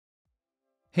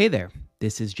Hey there,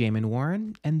 this is Jamin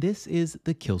Warren, and this is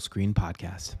the Kill Screen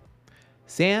Podcast.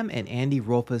 Sam and Andy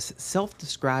Rolfes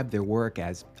self-describe their work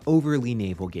as overly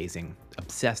navel-gazing,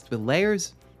 obsessed with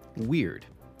layers, weird.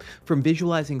 From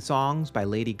visualizing songs by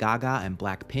Lady Gaga and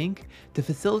Blackpink to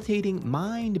facilitating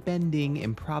mind-bending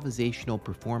improvisational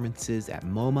performances at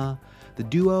MoMA, the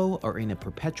duo are in a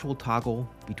perpetual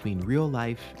toggle between real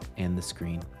life and the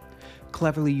screen.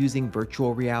 Cleverly using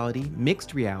virtual reality,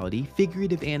 mixed reality,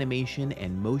 figurative animation,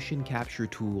 and motion capture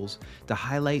tools to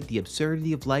highlight the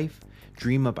absurdity of life,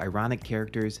 dream up ironic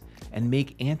characters, and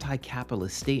make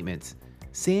anti-capitalist statements,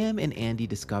 Sam and Andy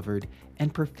discovered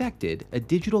and perfected a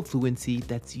digital fluency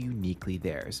that's uniquely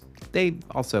theirs. They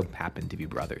also happen to be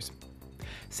brothers.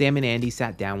 Sam and Andy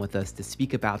sat down with us to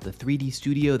speak about the 3D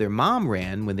studio their mom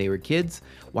ran when they were kids,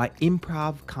 why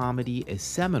improv comedy is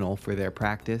seminal for their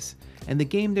practice, and the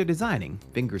game they're designing,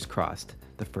 fingers crossed,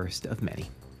 the first of many.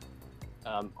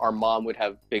 Our mom would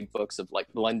have big books of like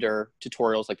Blender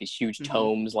tutorials, like these huge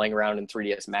tomes laying around in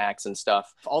 3ds Max and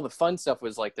stuff. All the fun stuff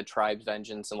was like the Tribe's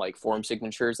Vengeance and like form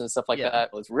signatures and stuff like that.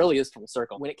 It really is full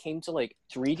circle. When it came to like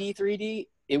 3D,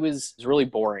 it was really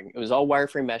boring. It was all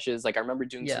wireframe meshes. Like I remember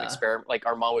doing some experiment. Like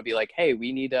our mom would be like, "Hey,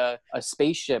 we need a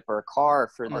spaceship or a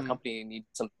car for our company. Need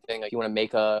something. Like you want to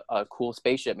make a cool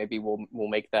spaceship? Maybe we'll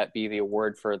make that be the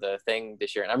award for the thing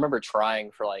this year." And I remember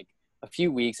trying for like a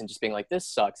few weeks and just being like, this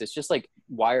sucks. It's just like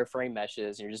wireframe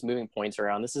meshes and you're just moving points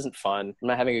around. This isn't fun. I'm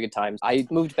not having a good time. I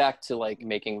moved back to like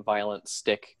making violent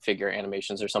stick figure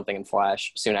animations or something in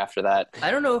Flash soon after that. I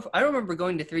don't remember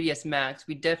going to 3ds Max.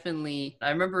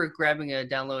 I remember grabbing a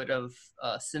download of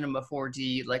Cinema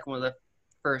 4D, like one of the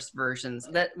first versions.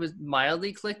 That was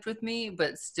mildly clicked with me,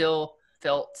 but still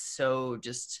felt so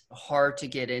just hard to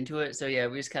get into it. So yeah,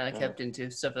 we just kind of kept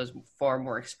into stuff that was far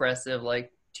more expressive,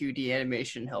 like 2D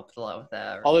animation helped a lot with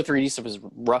that. All the 3D stuff was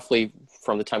roughly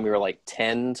from the time we were like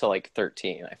 10 to like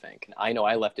 13, I think. I know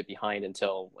I left it behind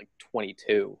until like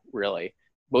 22, really.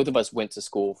 Both of us went to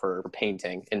school for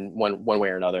painting in one way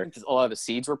or another. A lot of the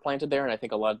seeds were planted there, and I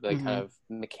think a lot of the kind of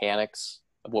mechanics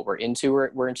of what we're into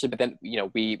we're interested. But then, you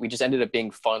know, we just ended up being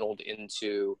funneled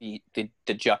into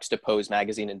the juxtaposed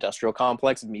magazine industrial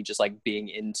complex of me just like being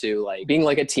into like being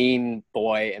like a teen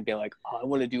boy and being like, oh, I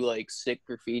want to do like sick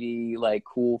graffiti, like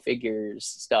cool figures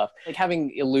stuff, like having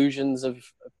illusions of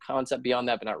concept beyond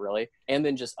that, but not really. And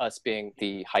then just us being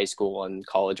the high school and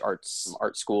college art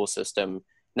school system,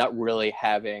 not really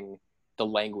having the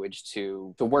language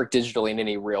to work digitally in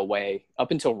any real way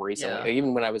up until recently. Like,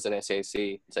 even when I was at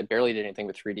SAC, I barely did anything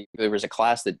with 3D. There was a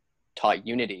class that taught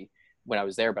Unity when I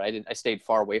was there, but I stayed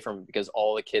far away from it because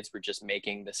all the kids were just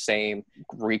making the same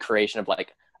recreation of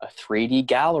like a 3D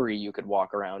gallery you could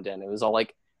walk around in. It was all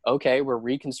like, okay, we're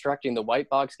reconstructing the white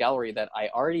box gallery that I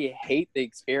already hate the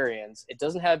experience. It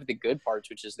doesn't have the good parts,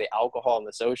 which is the alcohol and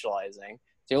the socializing.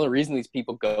 It's the only reason these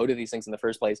people go to these things in the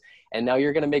first place. And now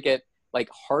you're going to make it like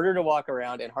harder to walk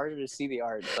around and harder to see the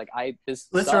art. Like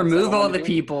let's remove all the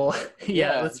people.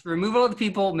 Let's remove all the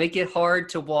people, make it hard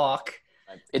to walk.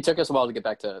 It took us a while to get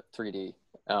back to 3D,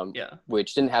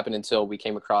 which didn't happen until we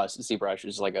came across ZBrush, which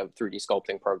is like a 3D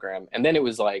sculpting program. And then it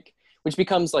was like, which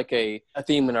becomes like a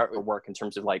theme in our work in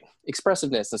terms of like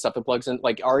expressiveness and stuff that plugs in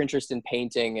like our interest in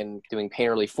painting and doing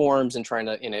painterly forms and trying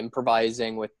to,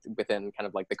 improvising within kind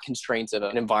of like the constraints of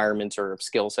an environment or a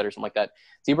skill set or something like that.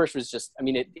 ZBrush was just,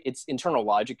 its internal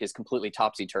logic is completely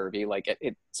topsy-turvy. Like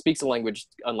it speaks a language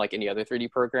unlike any other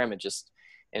 3D program. It's just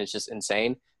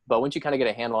insane. But once you kind of get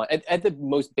a handle on it, at the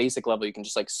most basic level, you can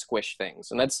just like squish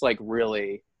things. And that's like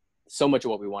really so much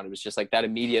of what we wanted was just like that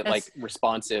immediate, like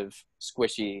responsive,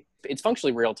 squishy. It's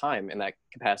functionally real time in that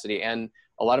capacity. And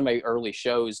a lot of my early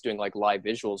shows doing like live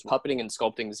visuals, puppeting and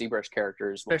sculpting ZBrush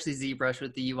characters. Especially ZBrush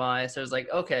with the UI. So I was like,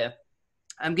 okay,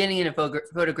 I'm getting into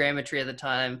photogrammetry at the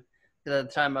time. At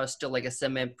the time I was still like a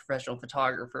semi-professional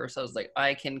photographer. So I was like,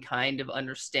 I can kind of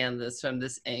understand this from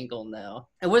this angle now.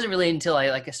 It wasn't really until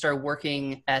I started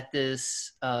working at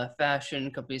this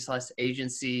fashion company /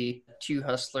 agency, Two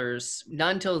Hustlers.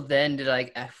 Not until then did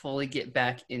I fully get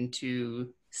back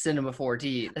into Cinema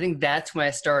 4D. I think that's when I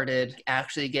started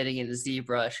actually getting into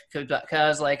ZBrush because I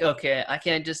was like, okay, I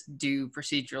can't just do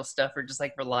procedural stuff or just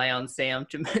like rely on Sam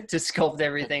to sculpt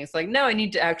everything. It's like, no, I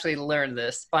need to actually learn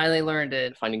this. Finally learned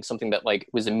it. Finding something that like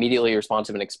was immediately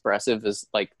responsive and expressive is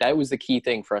like, that was the key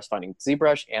thing for us finding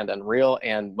ZBrush and Unreal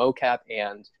and mocap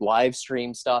and live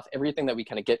stream stuff. Everything that we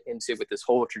kind of get into with this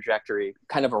whole trajectory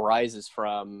kind of arises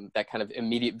from that kind of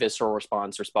immediate visceral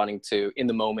response, responding to in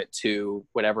the moment to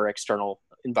whatever external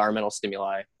environmental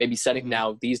stimuli, maybe setting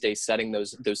now these days, setting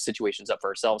those situations up for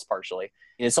ourselves partially.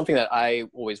 And it's something that I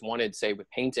always wanted, say with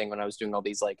painting, when I was doing all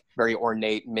these like very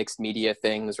ornate mixed media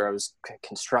things where I was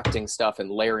constructing stuff and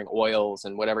layering oils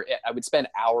and whatever. I would spend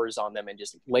hours on them and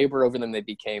just labor over them. They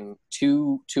became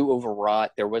too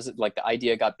overwrought. There wasn't, like, the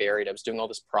idea got buried. I was doing all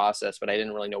this process, but I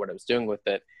didn't really know what I was doing with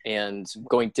it. And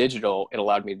going digital, it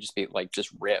allowed me to just be like, just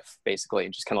riff basically,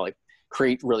 and just kind of like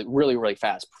create really, really, really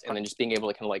fast. And then just being able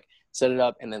to kind of like set it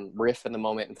up and then riff in the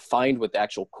moment and find what the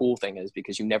actual cool thing is,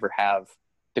 because you never have,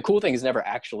 the cool thing is never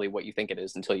actually what you think it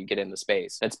is until you get in the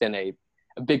space. That's been a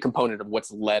big component of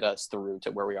what's led us through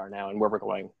to where we are now and where we're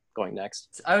going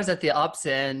next. I was at the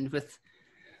opposite end with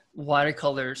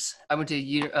watercolors. I went to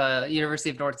University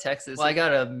of North Texas. Well, I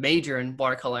got a major in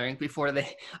watercoloring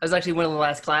I was actually one of the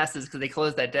last classes because they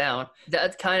closed that down.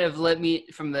 That kind of led me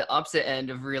from the opposite end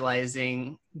of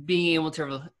realizing being able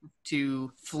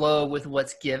to flow with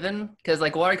what's given. Because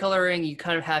like watercoloring, you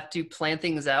kind of have to plan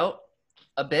things out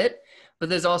a bit, but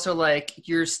there's also like,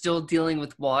 you're still dealing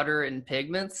with water and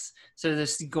pigments. So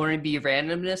there's going to be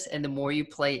randomness. And the more you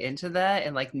play into that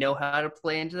and like know how to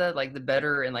play into that, like the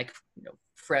better and like,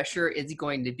 fresher it's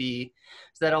going to be.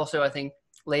 So that also, I think,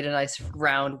 laid a nice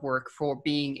groundwork for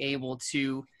being able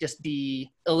to just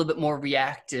be a little bit more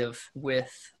reactive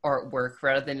with artwork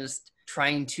rather than just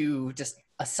trying to just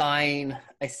assign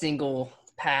a single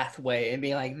pathway and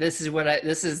being like, this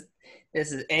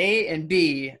is A and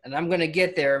B, and I'm going to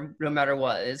get there no matter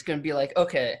what. It's going to be like,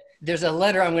 okay, there's a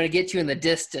letter I'm going to get to in the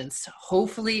distance.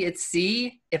 Hopefully it's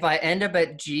C. If I end up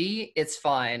at G, it's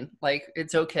fine. Like,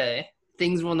 it's okay.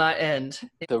 Things will not end.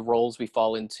 The roles we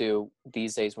fall into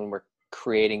these days when we're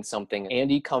creating something.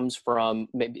 Andy comes from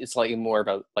maybe slightly more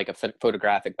about like a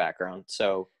photographic background.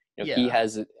 So, he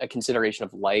has a consideration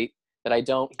of light that I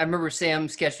don't. I remember Sam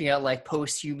sketching out like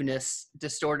post-humanist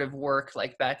distortive work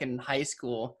like back in high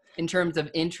school in terms of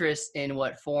interest in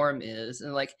what form is.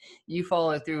 And like you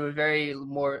follow through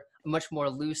a much more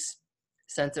loose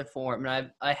sense of form.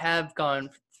 And I have gone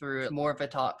through more of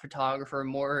a photographer,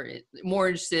 more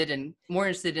interested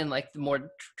in like the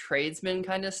more tradesman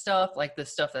kind of stuff, like the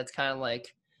stuff that's kind of like,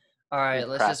 all right,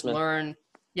 let's just learn,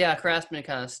 craftsman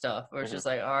kind of stuff, or it's just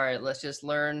like, all right, let's just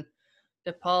learn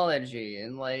topology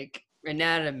and like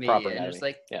anatomy and just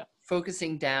like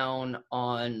focusing down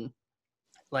on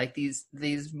like these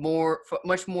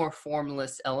much more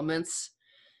formless elements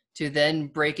to then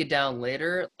break it down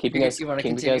later. Keeping us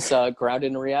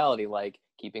grounded in reality, like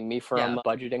keeping me from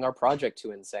budgeting our project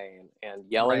too insane and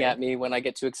yelling at me when I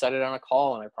get too excited on a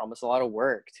call and I promise a lot of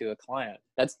work to a client.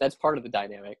 That's part of the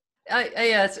dynamic.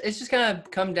 It's just kind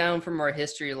of come down from our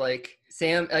history. Like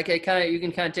Sam, like you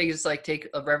can kind of take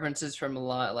references from a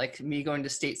lot. Like me going to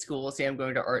state school, Sam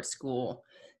going to art school,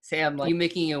 Sam like you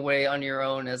making your way on your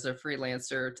own as a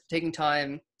freelancer, taking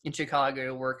time in Chicago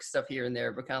to work stuff here and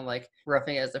there, but kind of like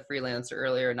roughing it as a freelancer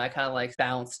earlier. And I kind of like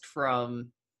bounced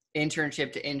from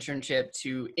internship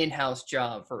to in-house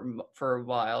job for a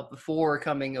while before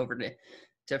coming over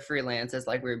to freelance as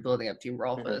like we were building up Team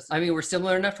Rolfes. Mm-hmm. I mean, we're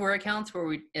similar enough where it counts,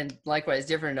 and likewise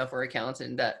different enough where it counts,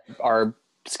 and that our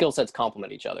skill sets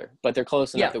complement each other, but they're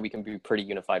close enough that we can be pretty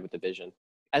unified with the vision.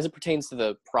 As it pertains to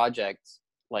the project,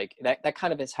 like that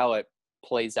kind of is how it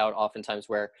plays out oftentimes,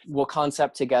 where we'll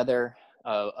concept together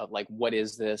of like, what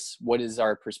is this? What is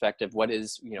our perspective? What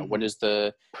is, what is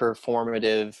the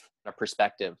performative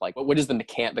perspective? Like, what is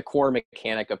the core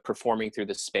mechanic of performing through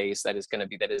the space that is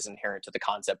inherent to the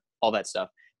concept, all that stuff.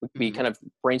 We kind of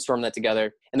brainstorm that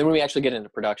together. And then when we actually get into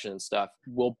production and stuff,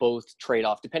 we'll both trade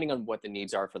off depending on what the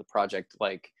needs are for the project.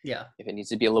 Like, if it needs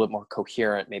to be a little bit more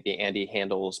coherent, maybe Andy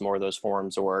handles more of those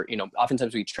forms, or,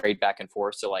 oftentimes we trade back and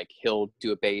forth. So like he'll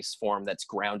do a base form that's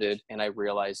grounded. And I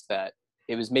realized that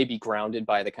it was maybe grounded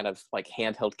by the kind of like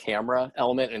handheld camera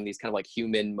element and these kind of like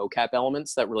human mocap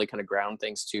elements that really kind of ground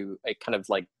things to a kind of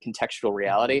like contextual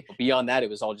reality. Beyond that, it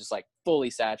was all just like fully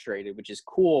saturated, which is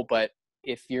cool. But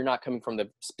if you're not coming from the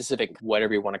specific,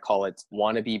 whatever you want to call it,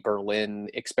 wannabe Berlin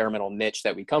experimental niche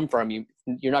that we come from,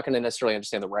 you're not going to necessarily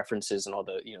understand the references and all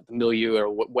the, the milieu or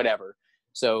whatever.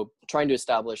 So trying to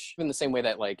establish in the same way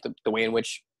that like the way in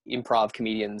which improv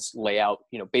comedians lay out,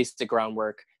 basic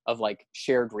groundwork of like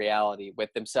shared reality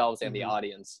with themselves and the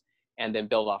audience, and then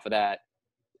build off of that.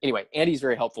 Anyway, Andy's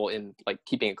very helpful in like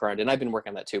keeping it current, and I've been working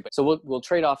on that too. But so we'll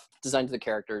trade off design to the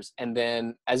characters, and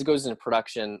then as it goes into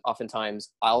production,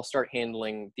 oftentimes I'll start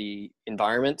handling the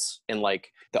environments and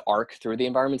like the arc through the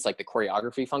environments, like the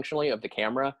choreography functionally of the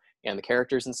camera and the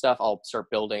characters and stuff. I'll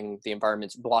start building the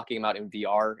environments, blocking them out in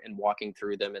VR and walking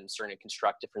through them and starting to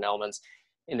construct different elements.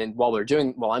 And then while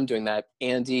I'm doing that,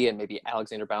 Andy and maybe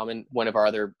Alexander Bauman, one of our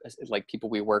other like people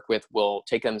we work with, will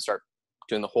take them and start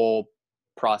doing the whole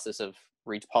process of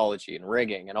retopology and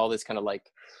rigging and all this kind of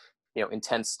like,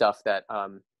 intense stuff that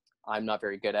I'm not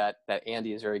very good at, that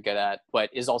Andy is very good at, but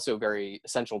is also very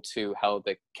essential to how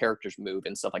the characters move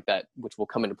and stuff like that, which will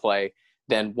come into play.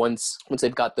 Then once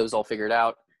they've got those all figured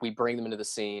out, we bring them into the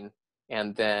scene,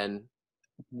 and then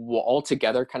we'll all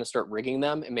together kind of start rigging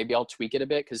them, and maybe I'll tweak it a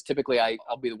bit, because typically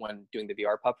I'll be the one doing the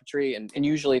VR puppetry, and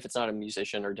usually if it's not a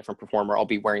musician or a different performer, I'll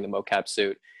be wearing the mocap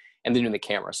suit and then doing the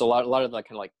camera. So a lot of the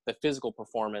kind of like the physical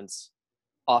performance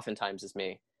oftentimes is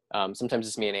me. Sometimes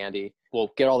it's me and Andy.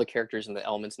 We'll get all the characters and the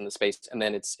elements in the space, and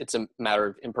then it's a matter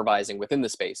of improvising within the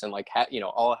space. And like,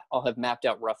 I'll have mapped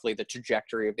out roughly the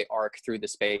trajectory of the arc through the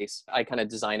space. I kind of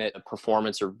design it, a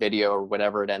performance or video or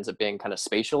whatever it ends up being, kind of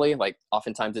spatially. Like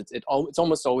oftentimes it's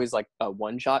almost always like a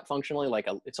one shot functionally,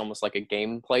 it's almost like a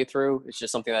game playthrough. It's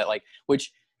just something that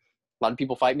which a lot of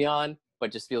people fight me on, but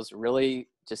just feels really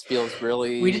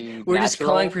we're just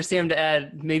calling for Sam to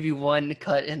add maybe one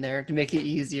cut in there to make it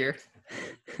easier.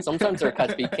 Sometimes they're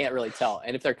cuts, but you can't really tell.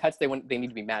 And if they're cuts, they need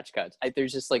to be match cuts.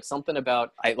 There's just like something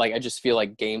about I just feel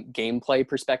like gameplay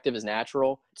perspective is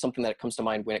natural. Something that comes to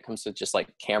mind when it comes to just like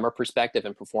camera perspective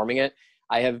and performing it.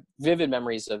 I have vivid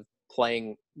memories of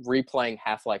replaying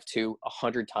Half-Life 2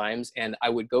 100 times, and I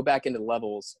would go back into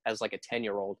levels as like a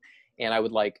 10-year-old, and I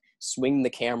would like swing the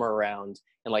camera around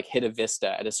and like hit a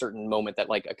vista at a certain moment that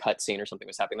like a cutscene or something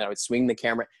was happening. Then I would swing the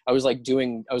camera. I was like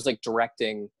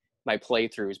directing my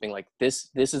playthroughs, being like,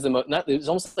 this is the it was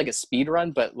almost like a speed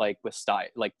run, but like with style,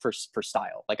 like for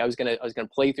style. Like I was gonna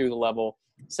play through the level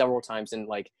several times and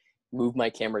like move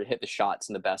my camera to hit the shots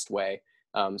in the best way,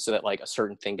 so that like a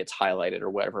certain thing gets highlighted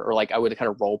or whatever. Or like I would kind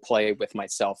of role play with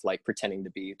myself, like pretending to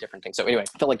be different things. So anyway,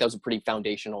 I felt like that was a pretty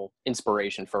foundational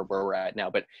inspiration for where we're at now.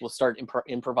 But we'll start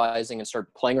improvising and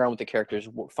start playing around with the characters,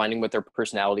 finding what their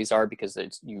personalities are, because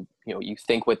it's you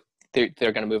think what they're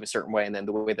going to move a certain way, and then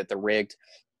the way that they're rigged,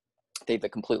 they have a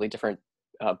completely different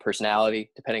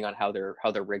personality depending on how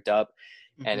they're rigged up.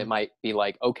 Mm-hmm. And it might be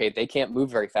like, okay, they can't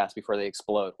move very fast before they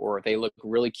explode, or they look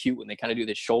really cute when they kind of do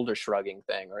this shoulder shrugging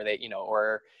thing, or they,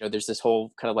 there's this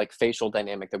whole kind of like facial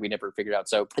dynamic that we never figured out.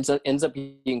 So it ends up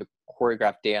being a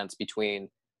choreographed dance between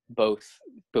both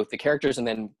the characters and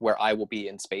then where I will be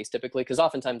in space typically, because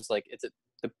oftentimes like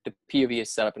the POV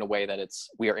is set up in a way that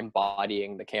we are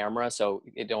embodying the camera, so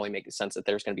it only makes sense that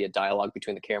there's going to be a dialogue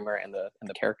between the camera and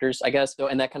the characters, I guess. So,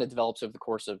 and that kind of develops over the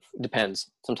course of, depends,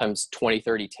 sometimes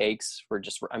 20-30 takes for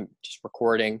I'm just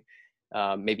recording,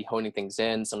 maybe honing things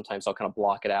in. Sometimes I'll kind of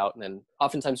block it out, and then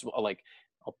oftentimes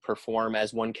I'll perform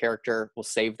as one character, we'll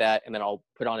save that, and then I'll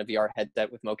put on a VR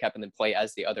headset with mocap and then play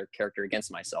as the other character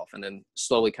against myself, and then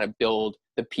slowly kind of build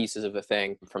the pieces of the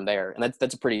thing from there. And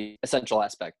that's a pretty essential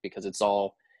aspect, because it's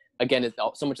all, again,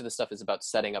 so much of this stuff is about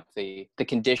setting up the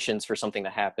conditions for something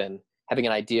to happen, having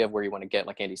an idea of where you want to get,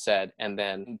 like Andy said, and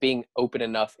then being open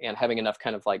enough and having enough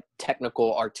kind of like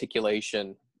technical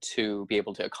articulation to be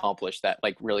able to accomplish that,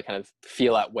 like really kind of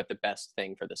feel out what the best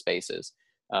thing for the space is.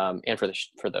 And for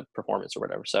the performance or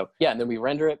whatever. So yeah, and then we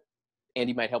render it.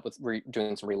 Andy might help with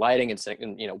doing some relighting,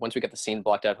 and once we get the scene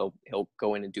blocked out, he'll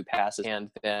go in and do passes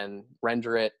and then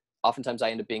render it. Oftentimes I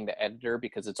end up being the editor,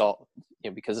 because it's all,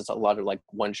 because it's a lot of like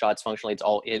one shots functionally.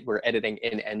 We're editing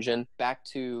in engine. Back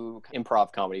to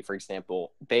improv comedy, for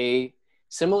example, they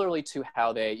similarly to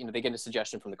how they get a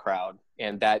suggestion from the crowd,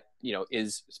 and that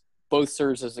is both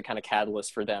serves as a kind of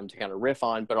catalyst for them to kind of riff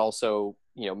on, but also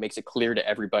makes it clear to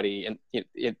everybody and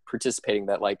it participating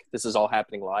that like this is all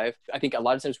happening live. I think a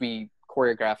lot of times we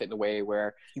choreograph it in a way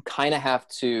where you kind of have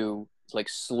to like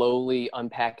slowly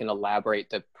unpack and elaborate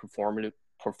the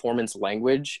performance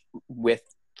language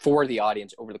for the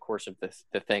audience over the course of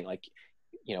the thing. Like,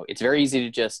 it's very easy to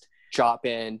just drop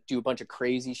in, do a bunch of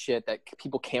crazy shit that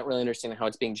people can't really understand how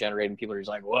it's being generated, and people are just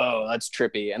like, whoa, that's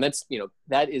trippy. And that's,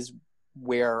 that is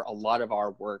where a lot of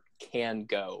our work can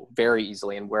go very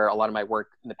easily, and where a lot of my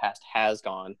work in the past has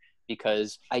gone,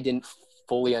 because I didn't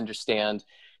fully understand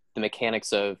the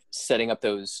mechanics of setting up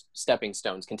those stepping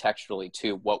stones contextually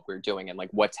to what we're doing, and like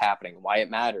what's happening, why it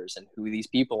matters, and who these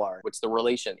people are, what's the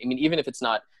relation. I mean, even if it's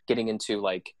not getting into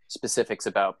like specifics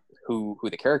about who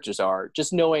the characters are,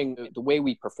 just knowing the way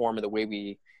we perform and the way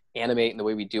we animate and the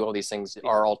way we do all these things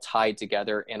are all tied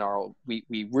together, and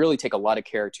we really take a lot of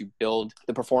care to build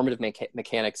the performative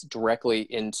mechanics directly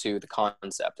into the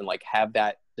concept, and like have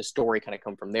the story kind of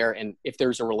come from there. And if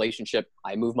there's a relationship,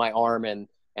 I move my arm and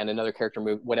another character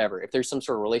move, whatever, if there's some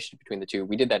sort of relationship between the two,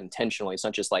 we did that intentionally. It's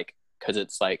not just like because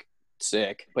it's like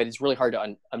sick, but it's really hard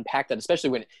to unpack that,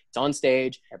 especially when it's on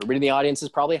stage. Everybody in the audience is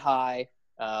probably high.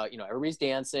 Everybody's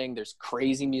dancing. There's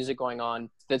crazy music going on.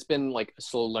 That's been like a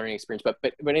slow learning experience.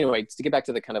 But anyway, to get back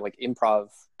to the kind of like improv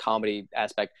comedy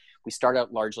aspect, we start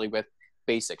out largely with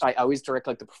basics. I always direct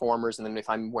like the performers, and then if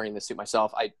I'm wearing the suit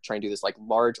myself, I try and do this like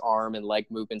large arm and leg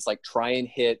movements, like try and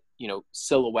hit,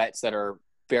 silhouettes that are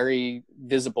very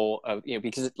visible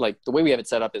because like the way we have it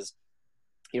set up is,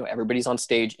 everybody's on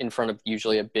stage in front of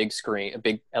usually a big screen, a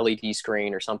big LED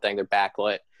screen or something. They're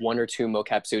backlit, 1 or 2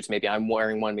 mocap suits. Maybe I'm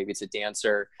wearing one, maybe it's a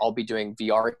dancer. I'll be doing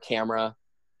VR camera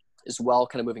as well,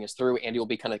 kind of moving us through. Andy will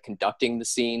be kind of conducting the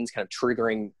scenes, kind of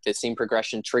triggering the scene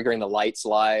progression, triggering the lights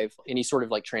live, any sort of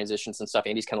like transitions and stuff.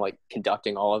 Andy's kind of like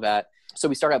conducting all of that. So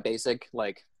we start out basic,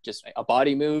 like just a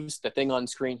body moves, the thing on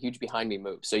screen, huge behind me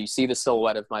moves. So you see the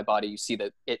silhouette of my body, you see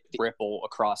that it ripple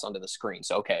across onto the screen.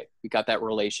 So, okay, we got that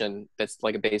relation. That's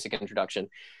like a basic introduction.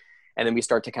 And then we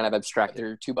start to kind of abstract.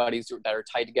 There are 2 bodies that are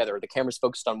tied together. The camera's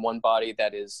focused on one body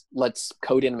that is, let's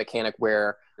code in a mechanic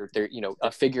where there, a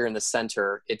figure in the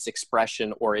center, its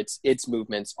expression or its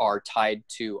movements are tied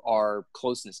to our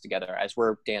closeness together as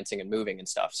we're dancing and moving and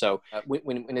stuff. So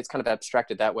when it's kind of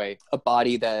abstracted that way, a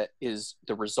body that is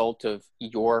the result of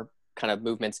your kind of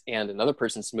movements and another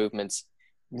person's movements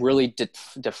really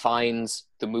defines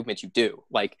the movement you do.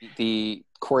 Like the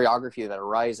choreography that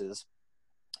arises,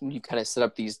 you kind of set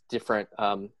up these different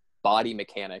body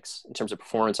mechanics in terms of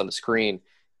performance on the screen.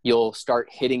 You'll start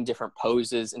hitting different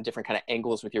poses and different kind of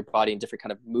angles with your body and different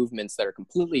kind of movements that are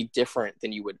completely different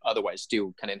than you would otherwise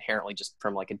do, kind of inherently just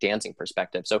from like a dancing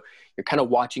perspective. So you're kind of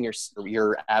watching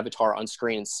your avatar on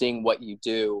screen and seeing what you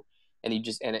do, and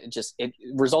it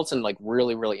results in like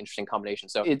really, really interesting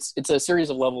combinations. So it's a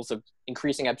series of levels of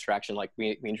increasing abstraction. Like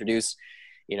we introduce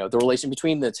the relation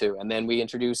between the 2. And then we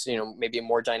introduce, maybe a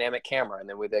more dynamic camera. And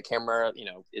then with the camera,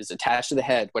 is attached to the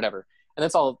head, whatever. And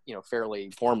that's all,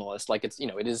 fairly formalist. Like it's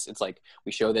like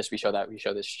we show this, we show that, we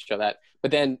show this, show that.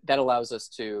 But then that allows us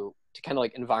to kind of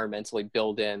like environmentally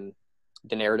build in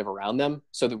the narrative around them.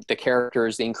 So the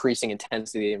characters, the increasing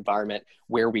intensity of the environment,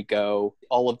 where we go,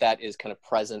 all of that is kind of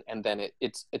present. And then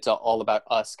it's all about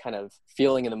us kind of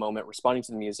feeling in the moment, responding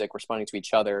to the music, responding to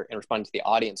each other, and responding to the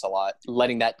audience a lot,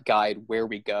 letting that guide where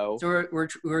we go. So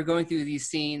we're going through these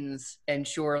scenes and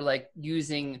like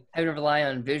having to rely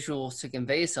on visuals to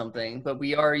convey something, but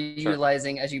we are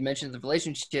utilizing, as you mentioned, the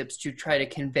relationships to try to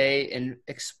convey and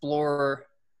explore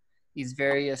these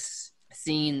various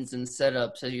scenes and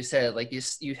setups. As you said, like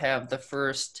you have the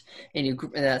first and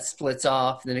that splits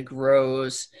off, then it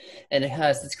grows and it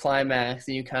has this climax,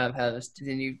 and you kind of have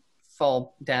then you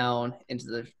fall down into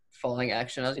the falling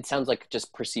action. It sounds like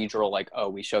just procedural, like, oh,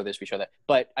 we show this, we show that.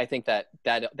 But I think that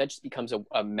just becomes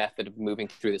a method of moving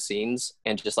through the scenes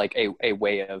and just like a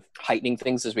way of heightening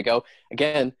things as we go.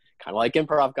 Again, kind of like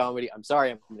improv comedy. I'm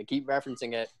sorry, I'm going to keep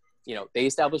referencing it. They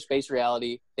establish base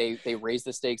reality. They raise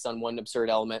the stakes on one absurd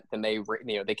element. Then they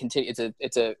continue.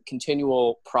 It's a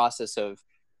continual process of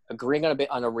agreeing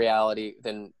on a reality,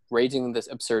 then raising this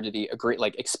absurdity,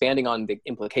 expanding on the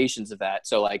implications of that.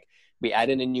 So like we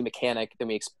add in a new mechanic, then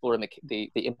we explore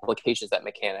the implications of that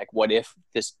mechanic. What if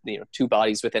this, 2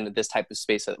 bodies within this type of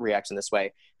space that reacts in this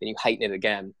way? Then you heighten it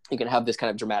again. You can have this kind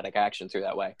of dramatic action through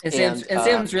that way. And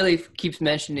Sam's really keeps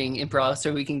mentioning improv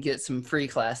so we can get some free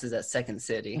classes at Second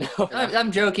City.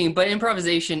 I'm joking, but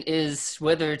improvisation is,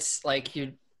 whether it's like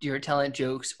your talent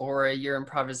jokes or your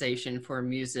improvisation for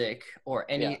music or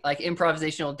any like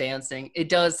improvisational dancing, it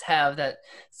does have that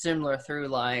similar through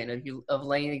line of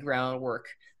laying the groundwork,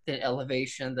 then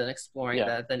elevation, then exploring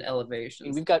that, then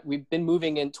elevation. We've been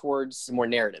moving in towards more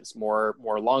narratives, more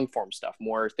long form stuff,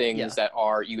 more things that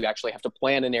are, you actually have to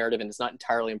plan a narrative and it's not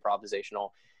entirely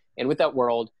improvisational. And with that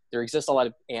world, there exists a lot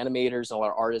of animators, a lot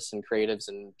of artists and creatives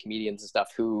and comedians and stuff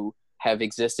who have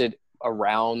existed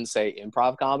around, say,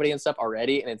 improv comedy and stuff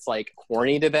already, and it's like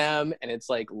corny to them and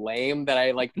it's like lame that I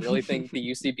like really think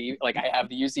the UCB, like I have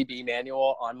the UCB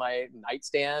manual on my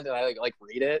nightstand and I like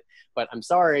read it, but I'm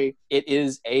sorry, it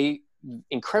is a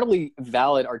incredibly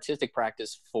valid artistic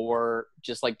practice for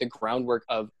just like the groundwork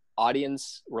of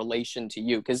audience relation to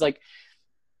you, because like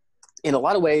in a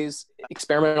lot of ways,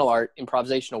 experimental art,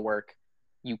 improvisational work,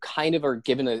 you kind of are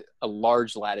given a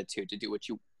large latitude to do what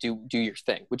you do your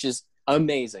thing, which is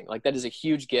amazing. Like that is a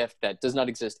huge gift that does not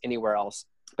exist anywhere else.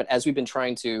 But as we've been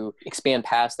trying to expand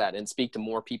past that and speak to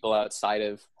more people outside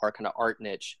of our kind of art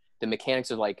niche, the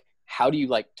mechanics of like, how do you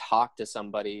like talk to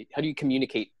somebody? How do you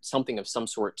communicate something of some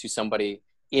sort to somebody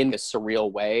in a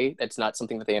surreal way that's not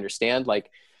something that they understand?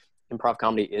 Like improv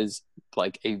comedy is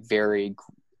like a very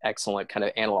excellent kind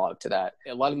of analog to that.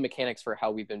 A lot of the mechanics for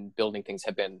how we've been building things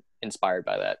have been inspired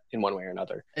by that in one way or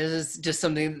another. This is just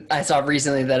something I saw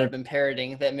recently that I've been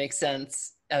parroting that makes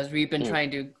sense. as we've been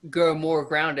trying to grow more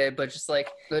grounded, but just like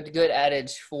good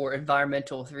adage for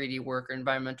environmental 3D work or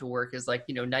environmental work is like,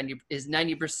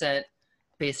 90%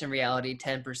 based in reality,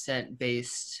 10%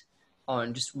 based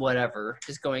on just whatever,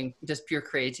 just pure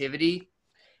creativity.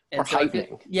 And or so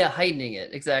heightening. Heightening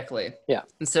it, exactly. Yeah.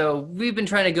 And so we've been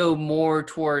trying to go more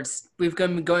towards, we've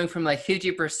been going from like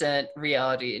 50%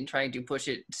 reality and trying to push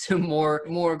it to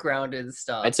more grounded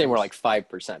stuff. I'd say we're like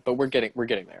 5%, but we're getting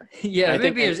there. Yeah,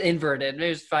 maybe it was inverted.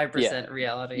 Maybe it's 5%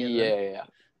 reality. Yeah.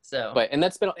 So, and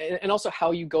that's been, and also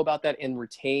how you go about that and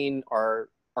retain our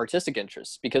artistic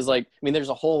interests, because like, I mean, there's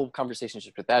a whole conversation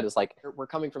just with that, is like, we're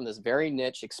coming from this very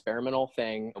niche experimental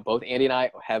thing. Both Andy and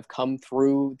I have come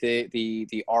through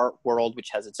the art world, which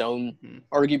has its own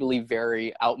arguably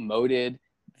very outmoded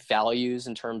values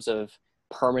in terms of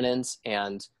permanence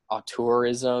and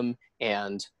auteurism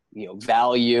and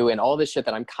value and all this shit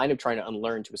that I'm kind of trying to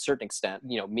unlearn to a certain extent.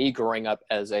 Me growing up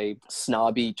as a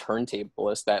snobby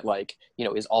turntablist that like,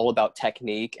 is all about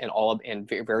technique and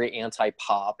very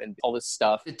anti-pop and all this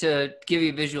stuff. To give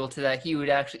you a visual to that, he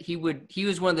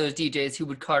was one of those DJs who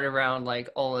would cart around like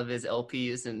all of his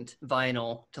LPs and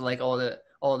vinyl to like all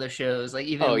the shows. Like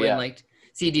even like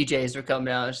CDJs were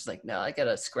coming out, it's just like, no, I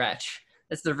gotta scratch.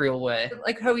 That's the real way.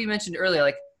 Like how we mentioned earlier,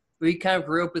 like we kind of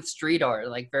grew up with street art,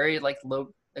 like very like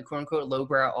low, quote unquote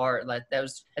lowbrow art. Like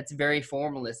that's very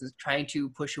formalist. It's trying to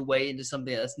push away into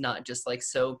something that's not just like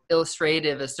so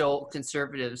illustrative, is so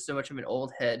conservative, so much of an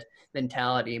old head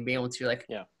mentality, and being able to like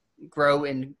grow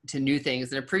into new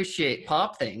things and appreciate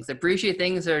pop things, appreciate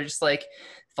things that are just like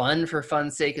fun for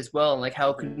fun's sake as well. And like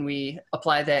how can we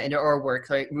apply that into our work?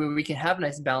 Like we can have a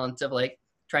nice balance of like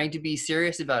trying to be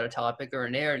serious about a topic or a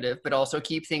narrative, but also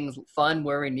keep things fun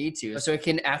where we need to, so it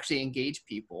can actually engage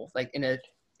people like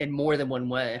in more than one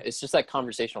way. It's just that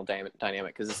conversational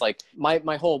dynamic, because it's like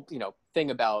my whole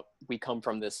thing about, we come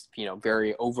from this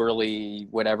very overly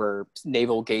whatever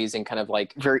navel gazing, kind of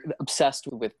like very obsessed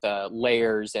with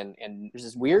layers, and there's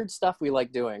this weird stuff we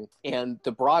like doing, and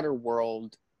the broader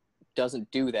world doesn't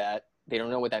do that. They don't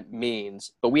know what that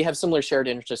means, but we have similar shared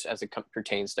interests as it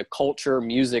pertains to culture,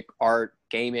 music, art,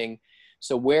 gaming.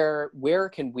 So where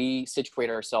can we situate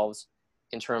ourselves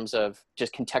in terms of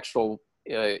just contextual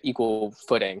equal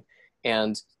footing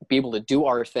and be able to do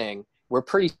our thing? We're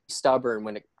pretty stubborn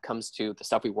when it comes to the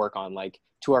stuff we work on, like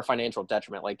to our financial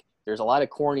detriment. Like there's a lot of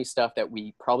corny stuff that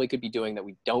we probably could be doing that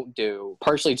we don't do,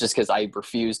 partially just because I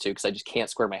refuse to, because I just can't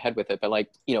square my head with it. But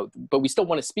like, but we still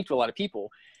want to speak to a lot of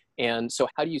people. And so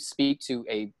how do you speak to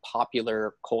a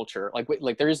popular culture?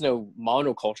 Like there is no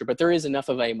monoculture, but there is enough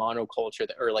of a monoculture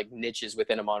or like niches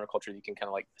within a monoculture that you can kind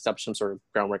of like establish some sort of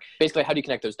groundwork. Basically, how do you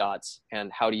connect those dots?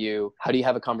 And how do you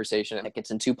have a conversation that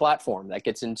gets into platform, that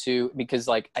gets into, because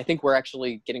like, I think we're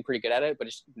actually getting pretty good at it, but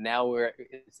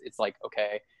it's like,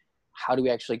 okay, how do we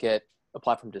actually get a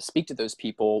platform to speak to those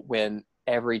people when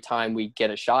every time we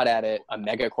get a shot at it, a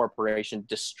mega corporation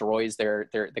destroys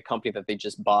the company that they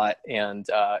just bought, and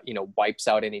wipes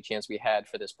out any chance we had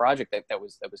for this project that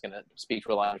was going to speak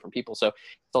to a lot of different people. So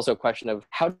it's also a question of,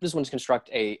 how does one construct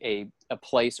a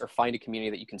place or find a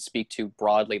community that you can speak to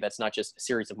broadly, that's not just a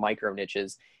series of micro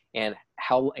niches, and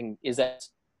is that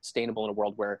sustainable in a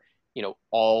world where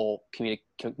all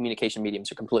communication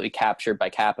mediums are completely captured by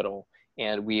capital,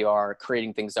 and we are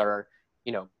creating things that are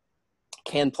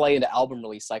can play into album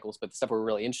release cycles, but the stuff we're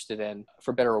really interested in,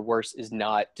 for better or worse,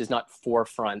 does not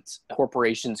forefront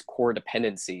corporations' core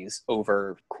dependencies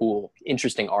over cool,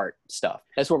 interesting art stuff.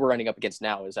 That's what we're running up against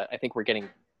now, is that I think we're getting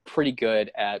pretty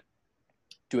good at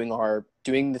doing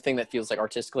the thing that feels like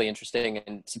artistically interesting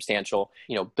and substantial,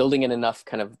 building in enough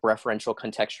kind of referential,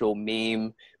 contextual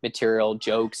meme material,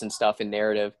 jokes and stuff, and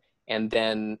narrative. And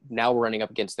then now we're running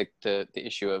up against the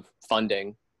issue of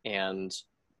funding and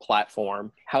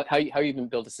platform. How you even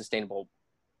build a sustainable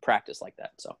practice like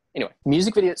that. So anyway,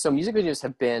 music videos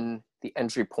have been the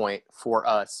entry point for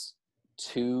us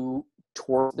toward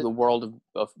the world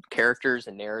of characters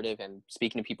and narrative, and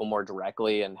speaking to people more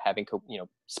directly, and having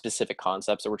specific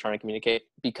concepts that we're trying to communicate.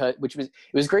 It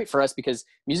was great for us, because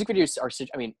music videos are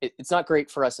it's not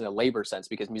great for us in a labor sense,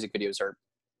 because music videos are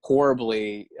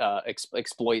horribly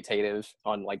exploitative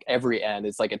on like every end.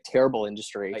 It's like a terrible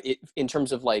industry in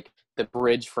terms of like the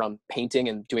bridge from painting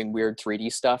and doing weird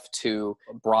 3D stuff to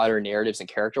broader narratives and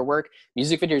character work.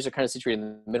 Music videos are kind of situated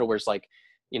in the middle, where it's like,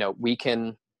 we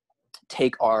can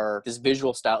take this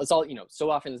visual style. It's all, so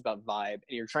often it's about vibe, and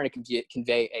you're trying to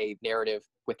convey a narrative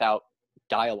without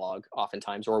dialogue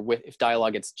oftentimes, or if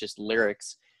dialogue, it's just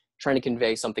lyrics, trying to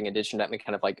convey something in addition to that and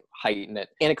kind of like heighten it.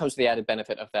 And it comes to the added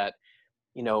benefit of that,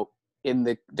 in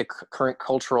the current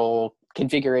cultural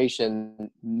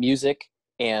configuration, music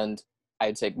and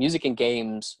I'd say music and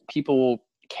games, people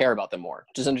care about them more,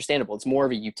 which is understandable. It's more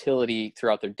of a utility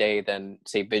throughout their day than,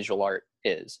 say, visual art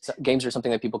is. So games are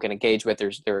something that people can engage with. There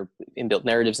are inbuilt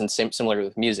narratives, and similar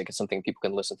with music, it's something people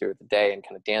can listen through the day and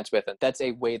kind of dance with. And that's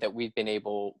a way that we've been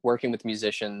able, working with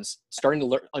musicians, starting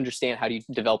to understand how do you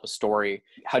develop a story,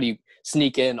 how do you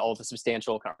sneak in all the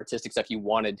substantial kind of artistic stuff you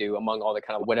want to do among all the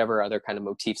kind of whatever other kind of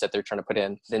motifs that they're trying to put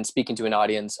in. Then speaking to an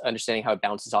audience, understanding how it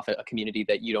bounces off a community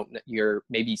that you're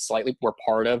maybe slightly more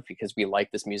part of because we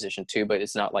like this musician too, but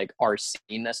it's not like our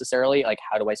scene necessarily. Like,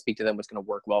 how do I speak to them? What's going to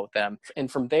work well with them?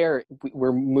 And from there,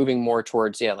 we're moving more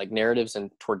towards, like narratives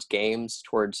and towards games,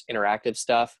 towards interactive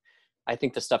stuff. I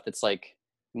think the stuff that's like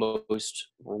most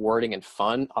rewarding and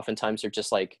fun oftentimes are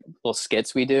just like little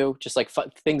skits we do, just like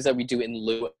fun things that we do in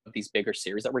lieu of these bigger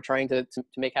series that we're trying to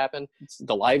make happen.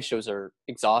 The live shows are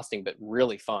exhausting but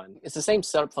really fun. It's the same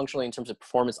setup functionally in terms of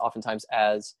performance oftentimes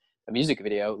as a music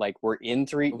video. Like, we're in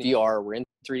 3D VR, we're in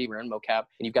 3D, we're in mocap,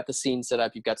 and you've got the scene set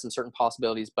up, you've got some certain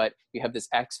possibilities, but you have this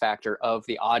X factor of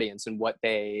the audience and what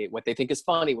they think is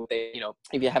funny, what they,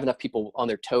 if you have enough people on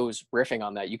their toes riffing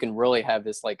on that, you can really have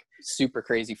this like super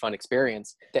crazy fun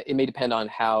experience. That it may depend on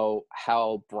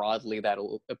how broadly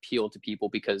that'll appeal to people,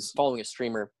 because following a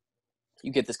streamer,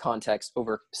 you get this context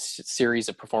over series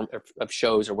of of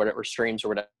shows or whatever, streams or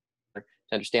whatever, to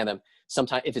understand them.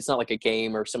 Sometimes if it's not like a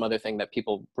game or some other thing that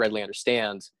people readily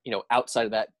understand, outside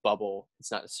of that bubble,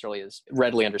 it's not necessarily as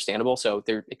readily understandable. So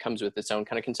it comes with its own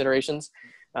kind of considerations.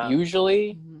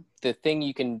 Usually the thing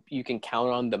you can count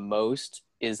on the most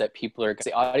is that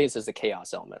the audience is the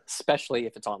chaos element, especially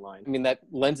if it's online. I mean, that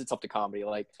lends itself to comedy.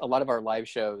 Like, a lot of our live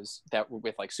shows that were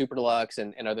with like Super Deluxe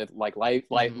and other like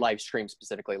live streams,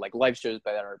 specifically like live shows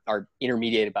that are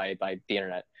intermediated by the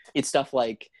internet. It's stuff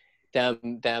like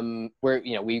them where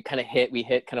we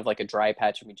hit kind of like a dry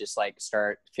patch, and we just like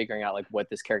start figuring out like what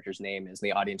this character's name is,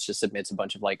 and the audience just submits a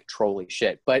bunch of like trolly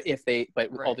shit, but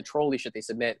all the trolly shit they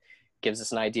submit gives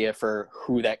us an idea for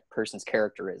who that person's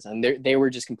character is, and they were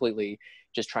just completely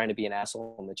just trying to be an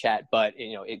asshole in the chat, but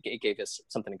it gave us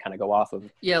something to kind of go off of.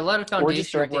 Yeah, a lot of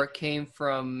foundation work came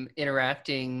from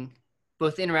interacting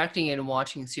and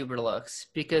watching Super Deluxe,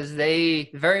 because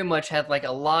they very much had like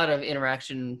a lot of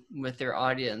interaction with their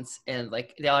audience, and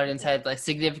like the audience had like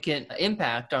significant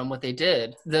impact on what they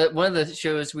did. One of the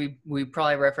shows we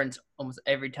probably reference almost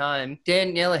every time,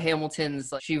 Daniela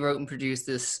Hamilton's, she wrote and produced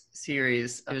this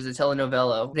series. It was a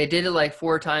telenovela. They did it like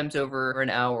 4 times over an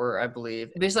hour, I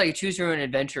believe. Basically like choose your own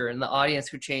adventure, and the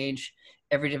audience would change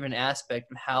every different aspect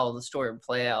of how the story would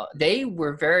play out. They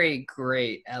were very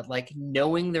great at like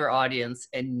knowing their audience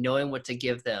and knowing what to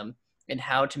give them and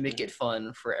how to make it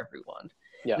fun for everyone.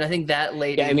 Yeah. And I think that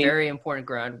laid very important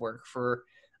groundwork for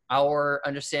our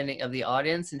understanding of the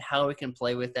audience and how we can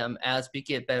play with them as we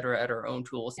get better at our own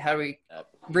tools. How do we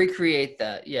recreate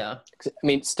that? Yeah. I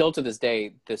mean, still to this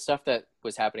day, the stuff that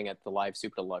was happening at the live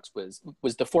Super Deluxe was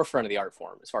the forefront of the art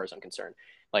form, as far as I'm concerned.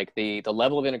 Like the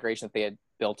level of integration that they had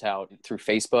built out through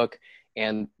Facebook,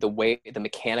 and the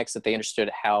mechanics that they understood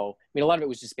how, I mean, a lot of it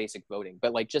was just basic voting,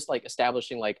 but like just like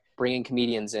establishing, like bringing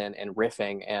comedians in and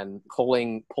riffing and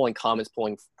pulling comments,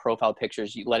 pulling profile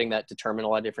pictures, letting that determine a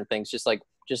lot of different things, just like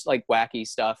wacky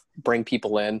stuff, bring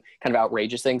people in, kind of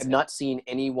outrageous things. I've not seen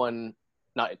anyone,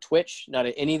 not at Twitch, not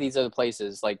at any of these other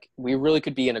places. Like, we really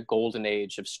could be in a golden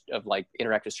age of like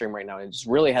interactive stream right now. And it just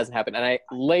really hasn't happened. And I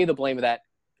lay the blame of that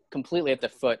completely at the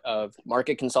foot of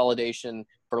market consolidation,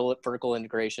 vertical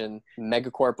integration, mega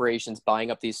corporations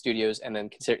buying up these studios, and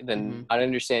then not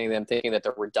understanding them, thinking that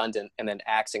they're redundant, and then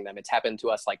axing them. It's happened to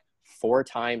us like 4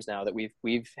 times now that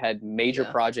we've had major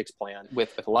projects planned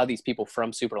with a lot of these people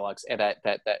from Super Deluxe, and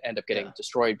that end up getting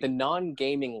destroyed. The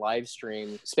non-gaming live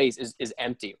stream space is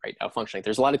empty right now, functioning.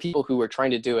 There's a lot of people who are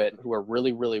trying to do it, who are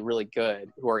really, really, really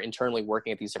good, who are internally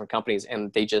working at these different companies,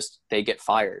 and they get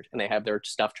fired and they have their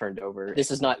stuff turned over.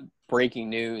 This is not breaking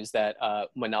news that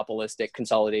monopolistic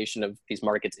consolidation of these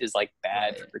markets is like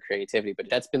bad for creativity, but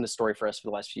that's been the story for us for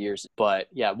the last few years. But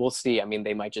yeah, we'll see. I mean,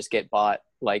 they might just get bought.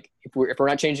 Like, if we're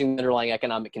not changing the underlying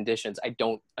economic conditions, I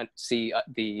don't see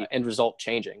the end result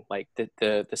changing. Like,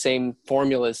 the same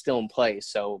formula is still in place.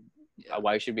 So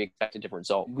why should we expect a different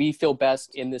result? We feel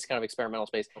best in this kind of experimental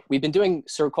space. We've been doing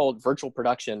so-called virtual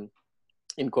production,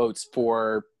 in quotes,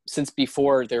 since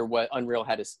before Unreal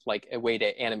had a way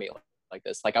to animate like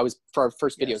this. Like, for our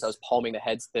first videos, I was palming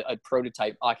a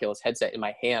prototype Oculus headset in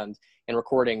my hand and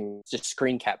recording, just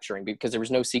screen capturing, because there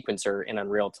was no sequencer in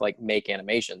Unreal to like make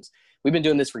animations. We've been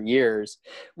doing this for years.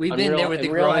 We've been there with the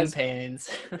growing pains.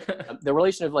 The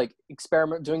relation of like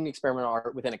doing experimental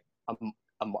art within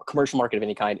a commercial market of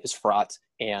any kind is fraught,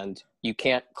 and you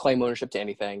can't claim ownership to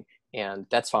anything, and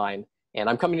that's fine. And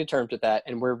I'm coming to terms with that.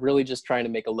 And we're really just trying to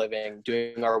make a living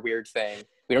doing our weird thing.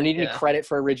 We don't need any credit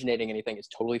for originating anything. It's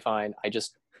totally fine. I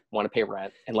just want to pay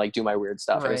rent and like do my weird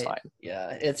stuff. And it's fine.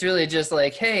 Yeah. It's really just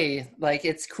like, hey, like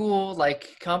it's cool.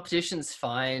 Like competition's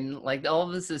fine. Like all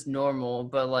of this is normal,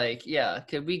 but like, yeah,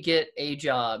 could we get a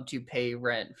job to pay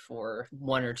rent for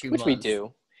 1 or 2 months? Which we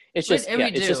do. It's just,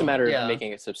 it's just a matter of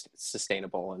making it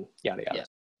sustainable and yada, yada. Yeah.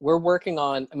 We're working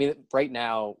on, I mean, right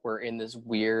now we're in this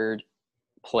weird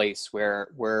place where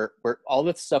we're all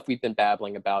the stuff we've been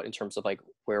babbling about in terms of like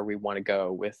where we want to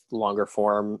go with longer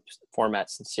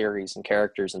formats and series and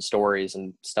characters and stories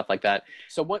and stuff like that.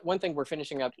 So one thing we're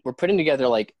finishing up, we're putting together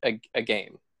like a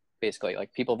game, basically.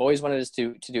 Like people have always wanted us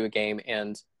to do a game,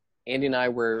 and Andy and I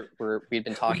we'd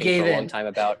been talking for a long time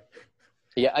about.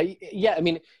 I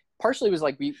mean, partially it was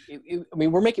like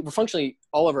we're functionally,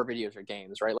 all of our videos are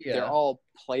games, right? Like they're all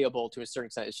playable to a certain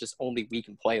extent. It's just only we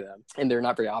can play them, and they're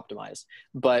not very optimized.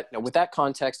 But with that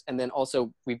context, and then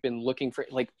also we've been looking for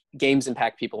like games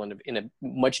impact people in a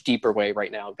much deeper way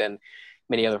right now than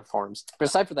many other forms. But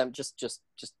aside from that, just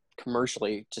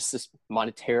commercially, just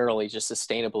monetarily, just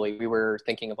sustainably, we were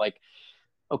thinking of like,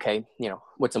 okay,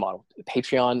 what's a model?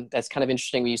 Patreon, that's kind of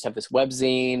interesting. We used to have this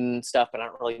webzine stuff, but I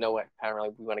don't really know we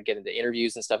want to get into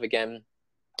interviews and stuff again.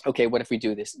 Okay, what if we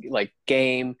do this like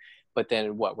game, but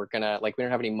then what? We're gonna like, we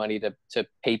don't have any money to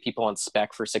pay people on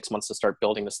spec for 6 months to start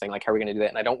building this thing. Like, how are we gonna do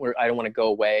that? And I don't want to go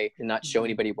away and not show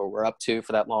anybody what we're up to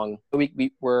for that long.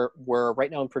 We're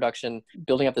right now in production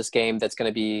building up this game that's going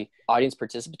to be audience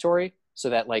participatory, so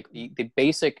that like the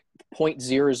basic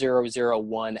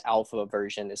 0.0001 alpha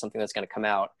version is something that's going to come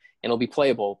out and it'll be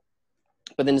playable,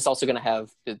 but then it's also going to have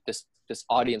this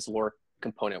audience lore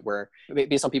component where,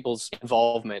 based on people's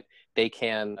involvement, they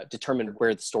can determine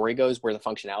where the story goes, where the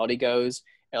functionality goes.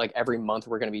 And like every month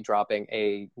we're going to be dropping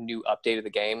a new update of the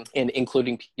game, and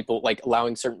including people, like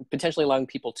potentially allowing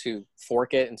people to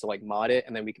fork it and to like mod it,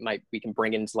 and then we can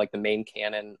bring it into like the main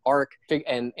canon arc,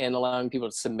 and allowing people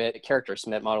to submit characters,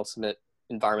 submit models, submit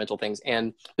environmental things,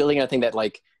 and building a thing that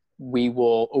like we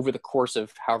will, over the course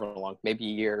of however long, maybe a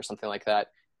year or something like that,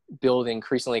 build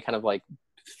increasingly kind of like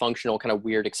functional, kind of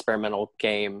weird experimental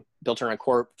game built around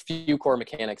few core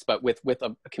mechanics, but with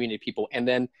a community of people. And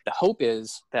then the hope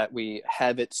is that we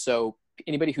have it so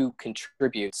anybody who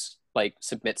contributes, like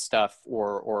submits stuff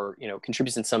or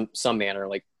contributes in some manner,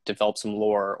 like develops some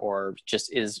lore or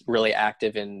just is really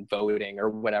active in voting or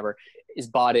whatever, is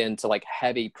bought in to like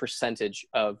have a percentage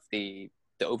of the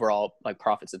overall like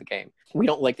profits of the game. We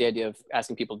don't like the idea of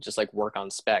asking people to just like work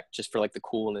on spec just for like the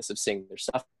coolness of seeing their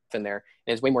stuff in there.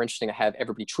 And it's way more interesting to have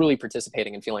everybody truly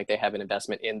participating and feeling like they have an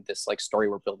investment in this like story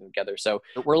we're building together. So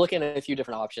we're looking at a few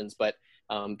different options, but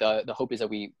the hope is that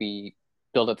we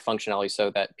build up the functionality so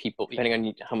that people, depending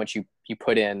on how much you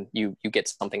put in, you get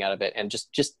something out of it. And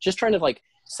just trying to like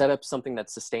set up something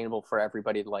that's sustainable for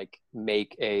everybody to like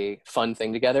make a fun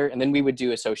thing together. And then we would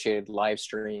do associated live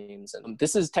streams. And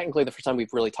this is technically the first time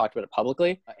we've really talked about it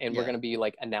publicly. And we're going to be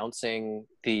like announcing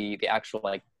the actual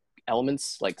like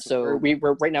elements. Like, so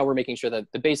we're right now we're making sure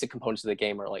that the basic components of the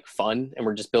game are like fun, and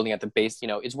we're just building at the base.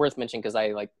 It's worth mentioning because I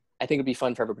think it'd be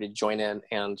fun for everybody to join in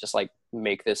and just like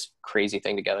make this crazy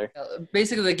thing together.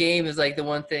 Basically, the game is like the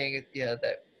one thing,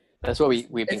 that's what we've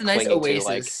been it's a nice oasis. To,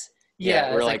 like,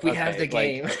 we're like we have the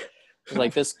game.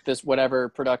 Like this whatever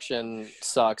production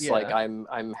sucks. Yeah. Like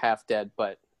I'm half dead,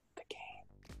 but the game.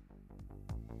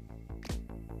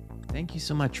 Thank you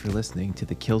so much for listening to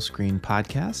the Kill Screen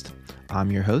podcast. I'm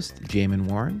your host, Jamin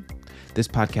Warren. This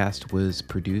podcast was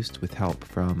produced with help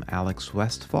from Alex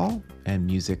Westfall and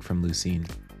music from Lucine.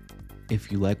 If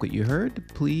you like what you heard,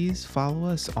 please follow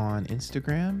us on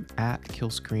Instagram at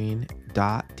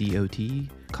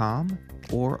killscreen.dot.com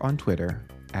or on Twitter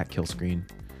at killscreen.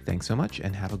 Thanks so much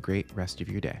and have a great rest of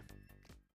your day.